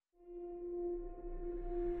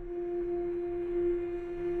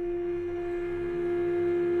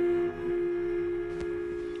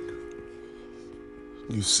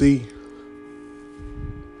You see,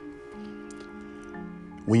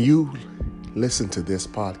 when you listen to this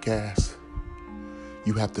podcast,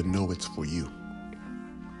 you have to know it's for you.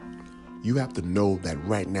 You have to know that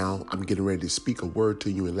right now I'm getting ready to speak a word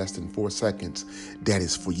to you in less than 4 seconds that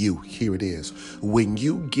is for you. Here it is. When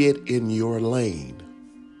you get in your lane,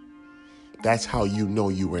 that's how you know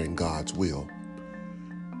you are in God's will.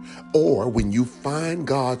 Or when you find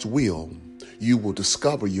God's will, you will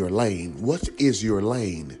discover your lane. What is your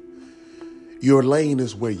lane? Your lane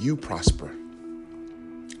is where you prosper.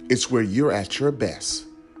 It's where you're at your best.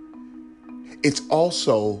 It's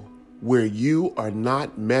also where you are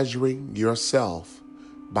not measuring yourself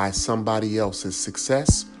by somebody else's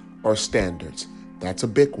success or standards. That's a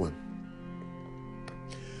big one.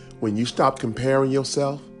 When you stop comparing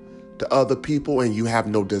yourself to other people and you have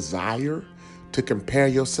no desire to compare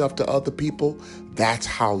yourself to other people, that's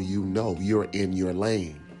how you know you're in your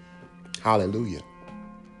lane. Hallelujah.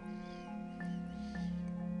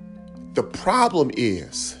 The problem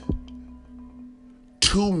is,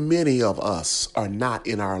 too many of us are not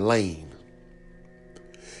in our lane.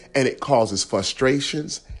 And it causes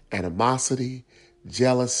frustrations, animosity,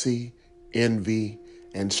 jealousy, envy,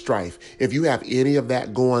 and strife. If you have any of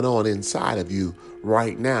that going on inside of you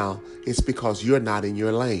right now, it's because you're not in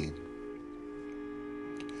your lane.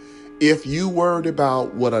 If you worried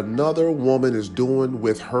about what another woman is doing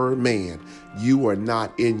with her man, you are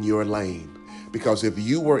not in your lane. Because if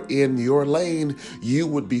you were in your lane, you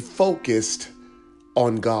would be focused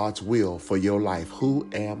on God's will for your life. Who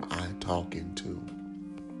am I talking to?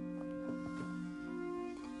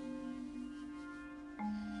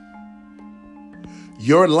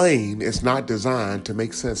 Your lane is not designed to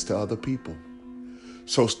make sense to other people.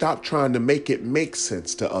 So stop trying to make it make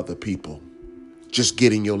sense to other people. Just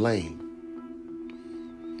get in your lane.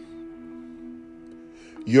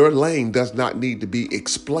 Your lane does not need to be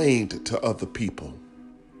explained to other people.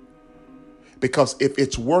 Because if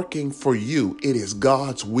it's working for you, it is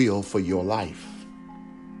God's will for your life.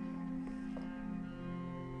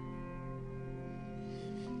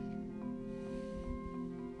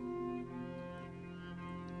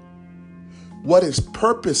 What is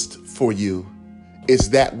purposed for you is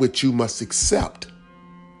that which you must accept.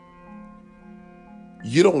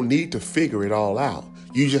 You don't need to figure it all out.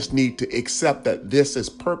 You just need to accept that this is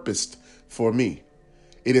purposed for me.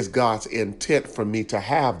 It is God's intent for me to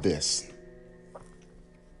have this.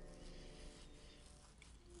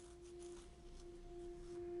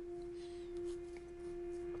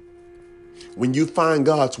 When you find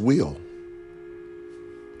God's will,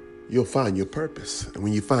 you'll find your purpose. And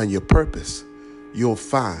when you find your purpose, you'll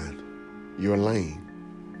find your lane.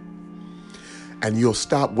 And you'll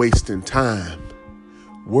stop wasting time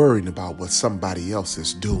worrying about what somebody else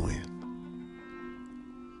is doing.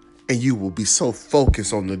 And you will be so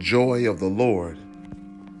focused on the joy of the Lord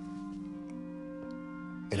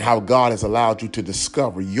and how God has allowed you to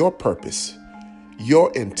discover your purpose,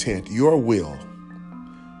 your intent, your will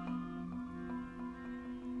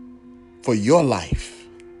for your life,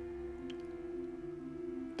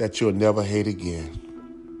 that you'll never hate again.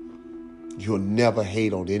 You'll never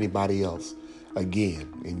hate on anybody else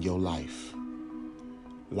again in your life.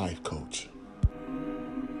 Life coach.